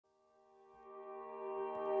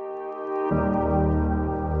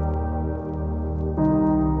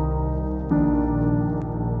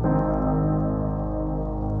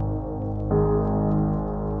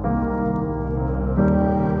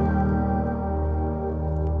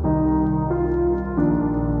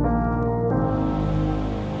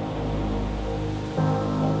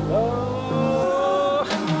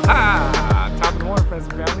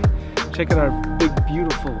check out our big,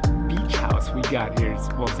 beautiful beach house we got here.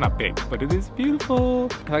 Well, it's not big, but it is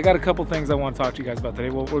beautiful. I got a couple things I want to talk to you guys about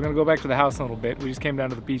today. Well, we're gonna go back to the house in a little bit. We just came down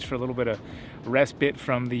to the beach for a little bit of respite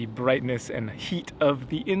from the brightness and heat of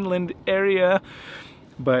the inland area.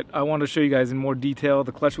 But I want to show you guys in more detail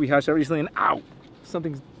the clutch we hatched out recently, and ow,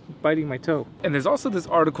 something's biting my toe. And there's also this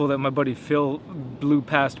article that my buddy Phil blew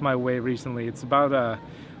past my way recently. It's about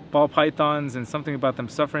ball pythons and something about them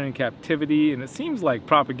suffering in captivity, and it seems like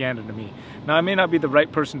propaganda to me. Now, I may not be the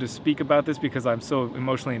right person to speak about this because I'm so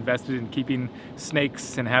emotionally invested in keeping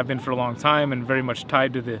snakes and have been for a long time and very much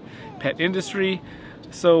tied to the pet industry.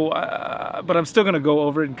 So, but I'm still gonna go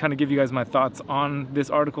over it and kind of give you guys my thoughts on this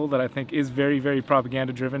article that I think is very, very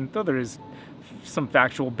propaganda driven, though there is some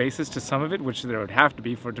factual basis to some of it, which there would have to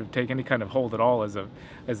be for it to take any kind of hold at all as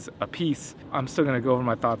a piece. I'm still gonna go over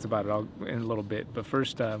my thoughts about it in a little bit, but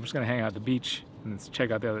first I'm just gonna hang out at the beach and check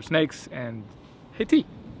out the other snakes. And hey T,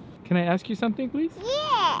 can I ask you something, please?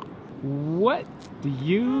 Yeah. What do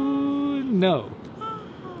you know?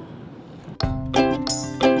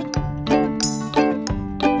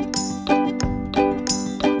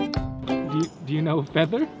 Do you know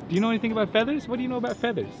feather? Do you know anything about feathers? What do you know about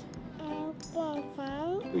feathers?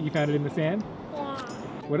 You found it in the sand? Yeah.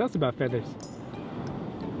 What else about feathers?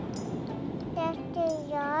 That's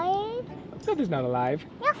alive. Feather's not alive.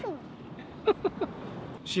 Nothing.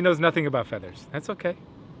 She knows nothing about feathers. That's okay.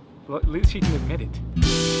 Well, at least she can admit it.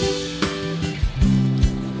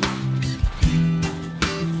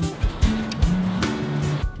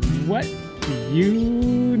 What do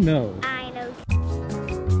you know? I know.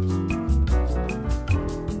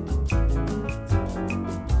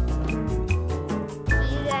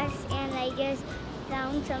 You guys, and I just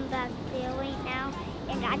found some back there right now,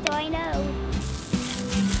 and that's all I know.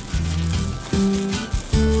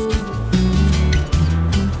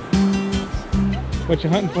 What you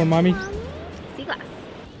hunting for, Mommy? Sea glass.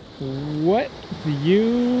 What do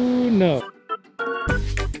you know?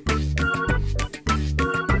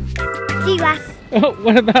 Sea glass. Oh,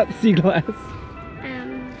 what about sea glass?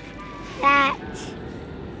 That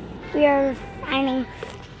we are finding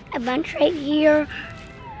a bunch right here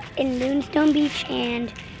in Moonstone Beach,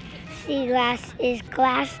 and sea glass is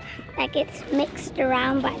glass that gets mixed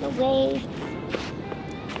around by the waves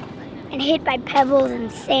and hit by pebbles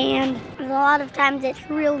and sand. And a lot of times it's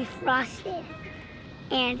really frosted,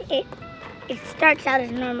 and it starts out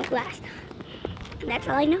as normal glass. And that's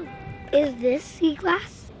all I know. Is this sea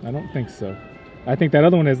glass? I don't think so. I think that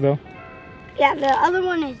other one is, though. Yeah, the other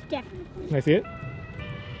one is definitely. Can I see it?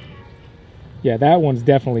 Yeah, that one's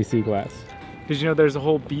definitely sea glass. Did you know there's a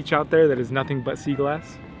whole beach out there that is nothing but sea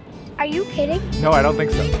glass? Are you kidding? No, I don't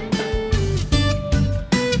think so.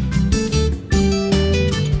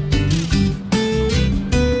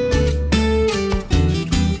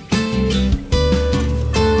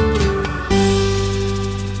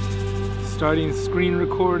 Starting screen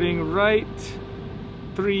recording right.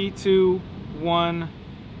 3, 2, 1,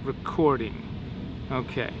 recording.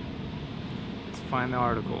 Okay, let's find the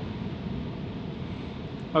article.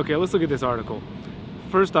 Okay, let's look at this article.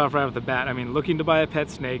 First off, right off the bat, I mean, looking to buy a pet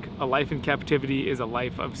snake, a life in captivity is a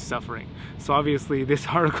life of suffering. So obviously this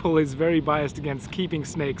article is very biased against keeping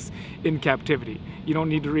snakes in captivity. You don't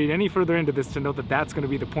need to read any further into this to know that that's going to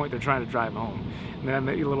be the point they're trying to drive home. And then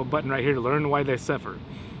a little button right here to learn why they suffer.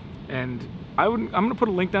 And I'm going to put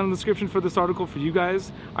a link down in the description for this article for you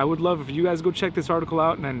guys. I would love if you guys go check this article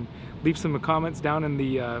out and then leave some comments down in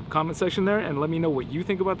the comment section there and let me know what you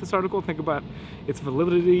think about this article. Think about its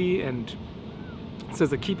validity. And it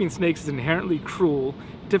says that keeping snakes is inherently cruel,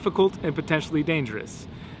 difficult, and potentially dangerous.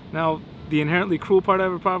 Now, the inherently cruel part I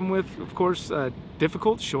have a problem with, of course,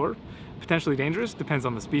 difficult, sure. Potentially dangerous, depends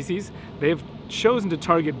on the species. They have chosen to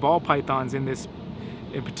target ball pythons in this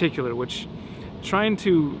in particular, which trying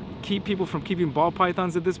to keep people from keeping ball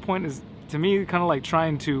pythons at this point is, to me, kind of like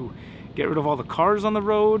trying to get rid of all the cars on the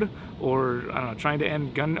road, or I don't know, trying to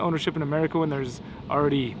end gun ownership in America when there's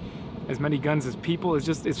already as many guns as people. It's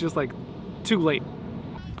just like too late.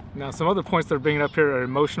 Now, some other points they're bringing up here are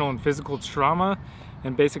emotional and physical trauma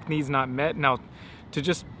and basic needs not met. Now,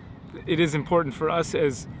 it is important for us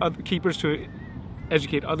as other keepers to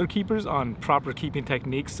educate other keepers on proper keeping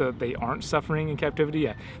techniques so that they aren't suffering in captivity.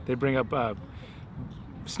 Yeah, they bring up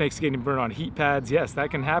snakes getting burned on heat pads. Yes,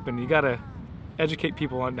 that can happen. You gotta educate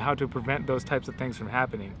people on how to prevent those types of things from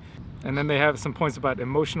happening. And then they have some points about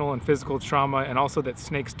emotional and physical trauma, and also that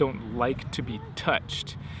snakes don't like to be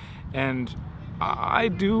touched. And I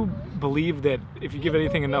do believe that if you give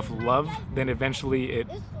anything enough love, then eventually it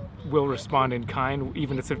will respond in kind,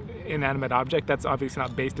 even if it's an inanimate object. That's obviously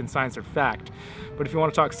not based in science or fact. But if you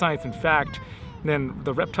want to talk science and fact, then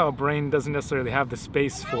the reptile brain doesn't necessarily have the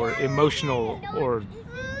space for emotional or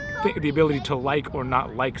the ability to like or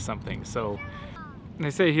not like something. So they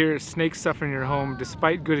say here, snakes suffer in your home.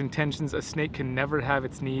 Despite good intentions, a snake can never have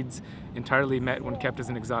its needs entirely met when kept as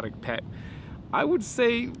an exotic pet. I would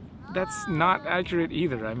say that's not accurate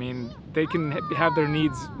either. I mean, they can have their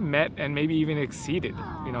needs met and maybe even exceeded,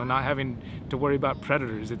 you know, not having to worry about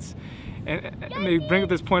predators. And they bring up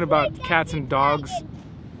this point about cats and dogs.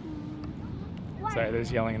 Sorry,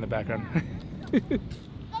 there's yelling in the background.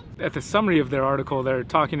 At the summary of their article, they're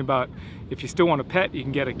talking about if you still want a pet, you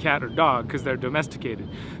can get a cat or dog because they're domesticated.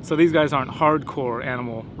 So these guys aren't hardcore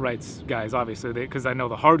animal rights guys, obviously, because I know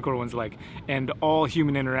the hardcore ones like end all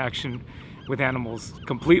human interaction with animals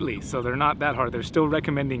completely. So they're not that hard. They're still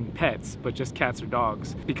recommending pets, but just cats or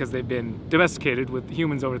dogs because they've been domesticated with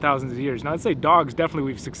humans over thousands of years. Now I'd say dogs,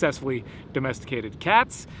 definitely we've successfully domesticated.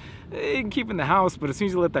 Cats, you can keep in the house, but as soon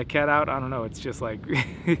as you let that cat out, I don't know, it's just like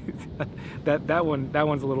that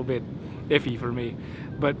one's a little bit iffy for me.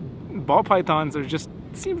 But ball pythons are just,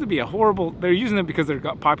 seems to be a horrible, they're using them because they're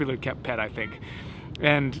a popular kept pet, I think.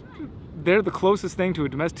 And they're the closest thing to a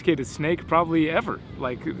domesticated snake probably ever.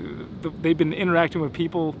 Like, they've been interacting with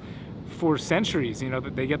people for centuries. You know,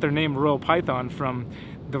 they get their name royal python from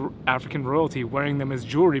the African royalty wearing them as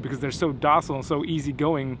jewelry because they're so docile and so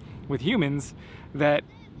easygoing with humans that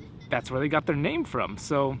that's where they got their name from.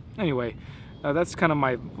 So anyway, that's kind of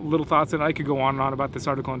my little thoughts, and I could go on and on about this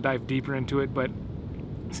article and dive deeper into it, but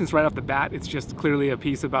since right off the bat it's just clearly a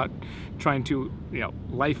piece about trying to, you know,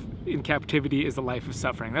 life in captivity is a life of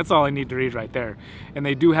suffering. That's all I need to read right there. And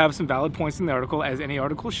they do have some valid points in the article, as any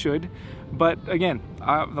article should. But again,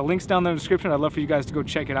 the link's down there in the description. I'd love for you guys to go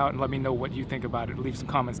check it out and let me know what you think about it. Leave some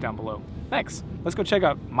comments down below. Thanks. Let's go check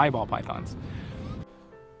out my ball pythons.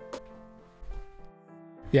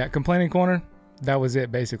 Yeah, complaining corner, that was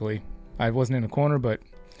it basically. I wasn't in a corner, but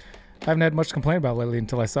I haven't had much to complain about lately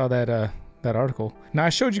until I saw that article. Now, I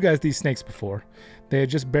showed you guys these snakes before. They had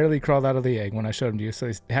just barely crawled out of the egg when I showed them to you, so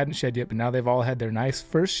they hadn't shed yet, but now they've all had their nice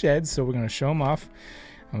first sheds, so we're going to show them off.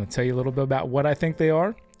 I'm going to tell you a little bit about what I think they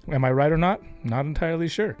are. Am I right or not? Not entirely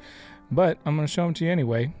sure, but I'm going to show them to you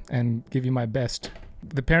anyway and give you my best.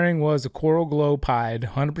 The pairing was a coral glow pied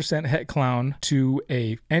 100% het clown to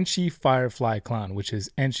a Enchi firefly clown, which is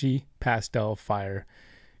Enchi pastel fire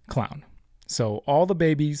clown. So all the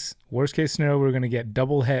babies, worst case scenario, we're going to get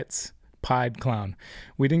double hets pied clown.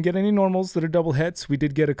 We didn't get any normals that are double hets. We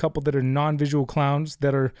did get a couple that are non-visual clowns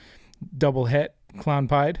that are double het clown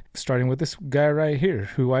pied, starting with this guy right here,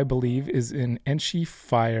 who I believe is an Enchi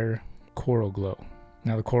fire coral glow.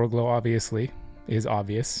 Now the coral glow obviously is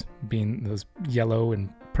obvious, being those yellow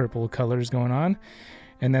and purple colors going on,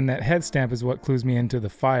 and then that head stamp is what clues me into the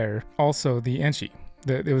fire. Also the Enchi,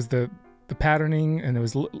 it was the patterning, and it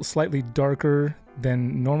was slightly darker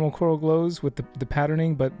than normal coral glows with the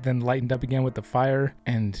patterning, but then lightened up again with the fire,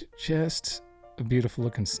 and just a beautiful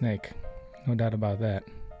looking snake, no doubt about that.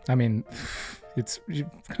 I mean, it's kind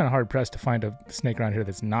of hard pressed to find a snake around here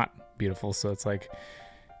that's not beautiful, so it's like,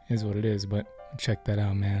 is what it is. But check that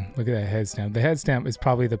out, man. Look at that head stamp. The head stamp is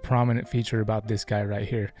probably the prominent feature about this guy right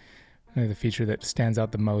here. The feature that stands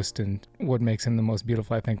out the most and what makes him the most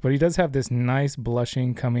beautiful, I think. But he does have this nice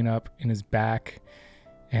blushing coming up in his back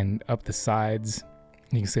and up the sides.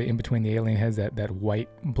 You can see in between the alien heads, that white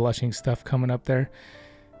blushing stuff coming up there.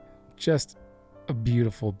 Just a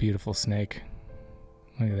beautiful, beautiful snake.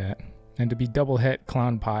 Look at that. And to be double het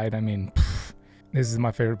clown pied, I mean, this is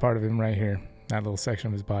my favorite part of him right here. That little section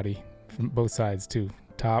of his body from both sides too.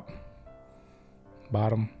 Top,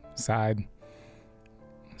 bottom, side.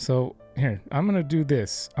 So here, I'm gonna do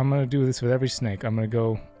this. I'm gonna do this with every snake. I'm gonna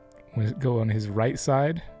go on his right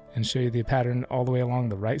side and show you the pattern all the way along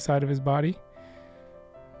the right side of his body.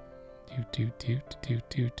 Do. Here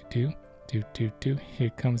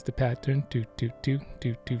comes the pattern. Do.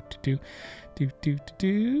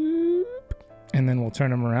 And then we'll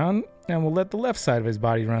turn him around and we'll let the left side of his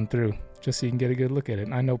body run through, just so you can get a good look at it.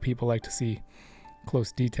 And I know people like to see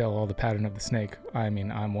close detail, all the pattern of the snake. I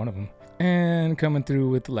mean, I'm one of them. And coming through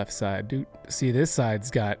with the left side. Dude, see, this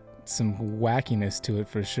side's got some wackiness to it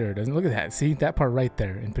for sure. Doesn't look at that. See, that part right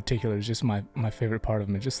there in particular is just my favorite part of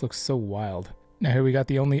him. It just looks so wild. Now here we got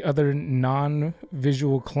the only other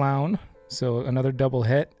non-visual clown. So another double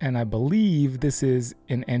het, and I believe this is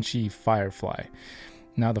an Enchi firefly.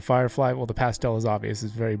 Now the firefly, well, the pastel is obvious.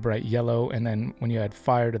 It's very bright yellow, and then when you add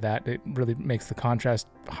fire to that, it really makes the contrast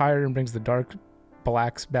higher and brings the dark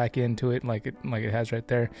blacks back into it like it has right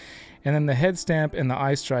there. And then the head stamp and the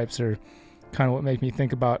eye stripes are kind of what make me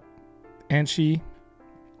think about Enchi,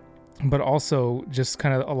 but also just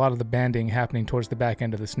kind of a lot of the banding happening towards the back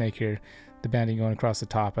end of the snake here. the banding going across the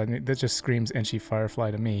top. I mean, that just screams Enchi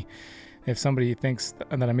Firefly to me. If somebody thinks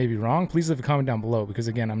that I may be wrong, please leave a comment down below, because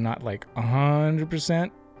again, I'm not like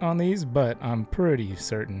 100% on these, but I'm pretty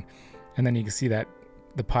certain. And then you can see that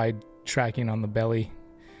the pied tracking on the belly,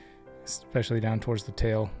 especially down towards the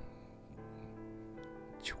tail.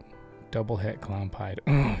 Double het clown pied.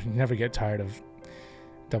 You never get tired of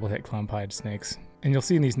double het clown pied snakes. And you'll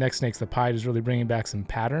see in these next snakes, the pied is really bringing back some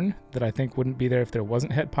pattern that I think wouldn't be there if there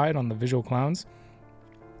wasn't het pied on the visual clowns.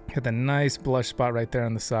 Got the nice blush spot right there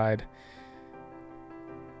on the side.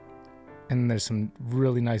 And there's some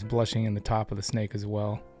really nice blushing in the top of the snake as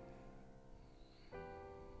well.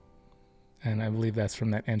 And I believe that's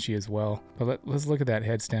from that Enchi as well. But let's look at that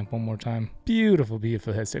head stamp one more time. Beautiful,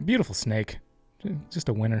 beautiful head stamp. Beautiful snake. Just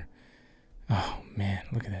a winner. Oh man,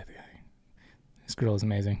 look at that guy. This girl is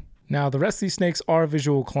amazing. Now, the rest of these snakes are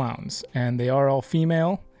visual clowns, and they are all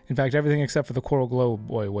female. In fact, everything except for the Coral Glow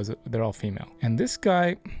boy, they're all female. And this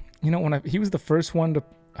guy, you know, he was the first one to,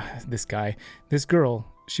 this girl,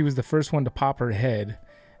 she was the first one to pop her head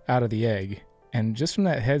out of the egg. And just from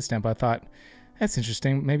that head stamp, I thought, that's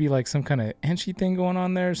interesting. Maybe like some kind of Enchi thing going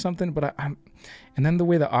on there or something. But and then the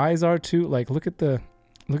way the eyes are too, like look at the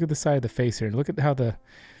side of the face here. Look at how the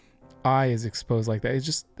eye is exposed like that. It's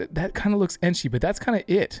just, that kind of looks Enchi, but that's kind of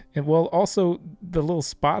it. And well, also the little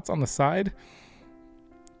spots on the side,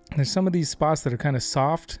 there's some of these spots that are kind of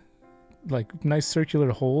soft, like nice circular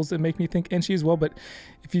holes that make me think Enchi as well. But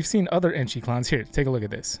if you've seen other Enchi clowns, here, take a look at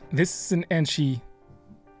this. This is an Enchi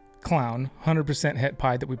clown, 100% het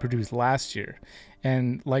pied that we produced last year.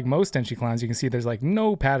 And like most Enchi clowns, you can see there's like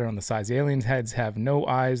no pattern on the sides. The alien heads have no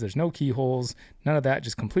eyes, there's no keyholes, none of that,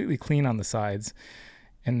 just completely clean on the sides.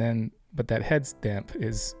 And then, but that head stamp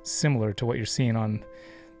is similar to what you're seeing on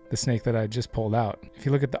the snake that I just pulled out. If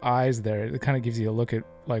you look at the eyes there, it kind of gives you a look at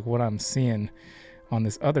like what I'm seeing on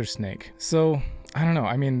this other snake. So I don't know.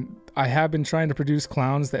 I mean, I have been trying to produce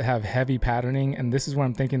clowns that have heavy patterning, and this is where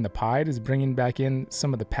I'm thinking the pied is bringing back in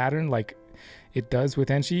some of the pattern like it does with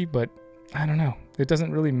Enchi, but I don't know. It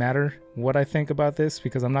doesn't really matter what I think about this,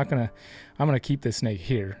 because I'm gonna keep this snake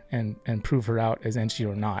here and prove her out as Enchi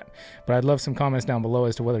or not. But I'd love some comments down below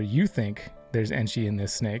as to whether you think there's Enchi in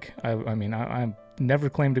this snake. I mean, I never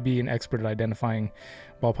claim to be an expert at identifying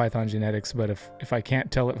ball python genetics, but if I can't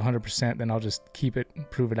tell it 100%, then I'll just keep it,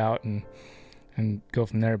 prove it out, and go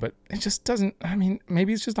from there. But it just doesn't, I mean,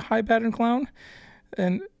 maybe it's just a high pattern clown,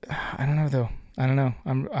 and I don't know though. I don't know.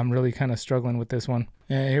 I'm really kind of struggling with this one.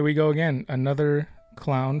 And here we go again. Another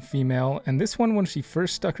clown, female. And this one, when she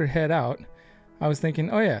first stuck her head out, I was thinking,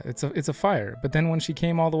 oh yeah, it's a fire. But then when she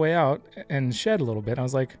came all the way out and shed a little bit, I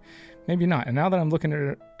was like, maybe not. And now that I'm looking at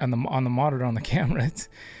her on the monitor on the camera,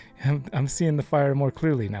 I'm seeing the fire more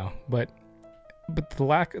clearly now. But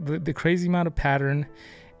the crazy amount of pattern,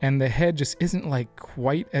 and the head just isn't like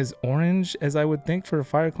quite as orange as I would think for a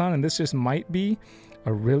fire clown. And this just might be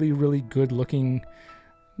a really, really good looking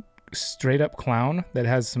straight up clown that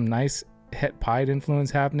has some nice het pied influence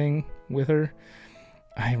happening with her.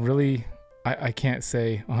 I can't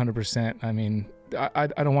say 100%. I mean, I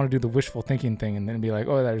don't want to do the wishful thinking thing and then be like,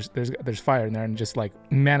 oh, there's fire in there, and just like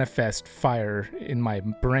manifest fire in my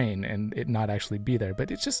brain and it not actually be there. But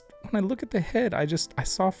it's just, when I look at the head, I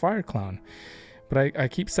saw fire clown. But I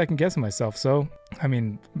keep second guessing myself. So, I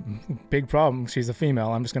mean, big problem. She's a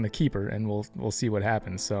female. I'm just going to keep her and we'll see what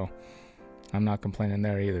happens. So I'm not complaining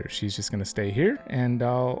there either. She's just going to stay here, and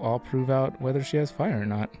I'll prove out whether she has fire or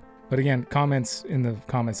not. But again, comments in the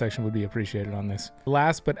comment section would be appreciated on this.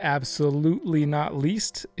 Last but absolutely not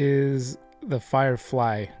least is the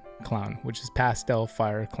Firefly clown, which is pastel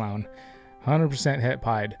fire clown, 100% het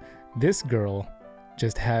pied. This girl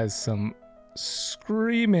just has some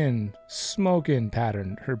screaming, smoking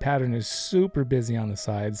pattern. Her pattern is super busy on the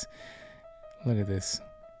sides. Look at this.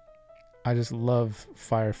 I just love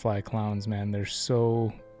Firefly clowns, man. They're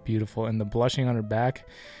so beautiful. And the blushing on her back,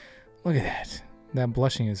 look at that. That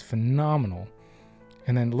blushing is phenomenal.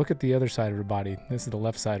 And then look at the other side of her body. This is the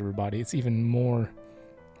left side of her body. It's even more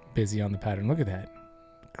busy on the pattern. Look at that.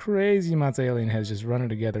 Crazy amounts of alien heads just running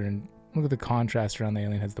together. And look at the contrast around the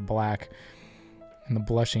alien heads. The black and the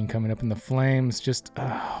blushing coming up in the flames. Just,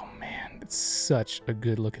 oh man, it's such a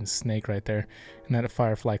good looking snake right there. And that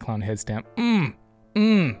Firefly clown head stamp.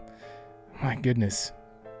 My goodness.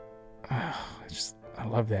 Oh, I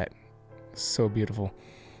love that. So beautiful.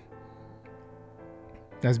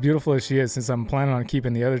 As beautiful as she is, since I'm planning on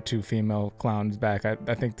keeping the other two female clowns back, I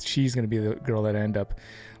think she's going to be the girl that I end up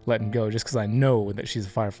letting go, just because I know that she's a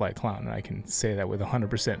Firefly clown, and I can say that with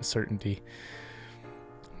 100% certainty.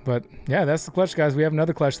 But yeah, that's the clutch, guys. We have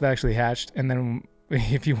another clutch that actually hatched, and then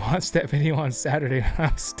if you watched that video on Saturday,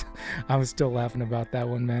 I was still laughing about that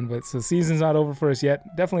one, man. But so season's not over for us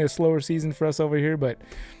yet. Definitely a slower season for us over here, but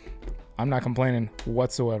I'm not complaining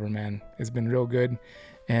whatsoever, man. It's been real good,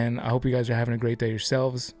 and I hope you guys are having a great day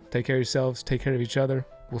yourselves. Take care of yourselves. Take care of each other.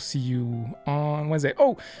 We'll see you on Wednesday.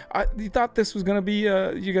 Oh, you thought this was gonna be?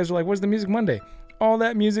 You guys were like, "Where's the music Monday?" All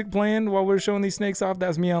that music playing while we're showing these snakes off. That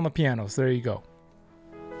was me on the piano. So there you go.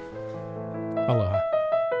 Aloha.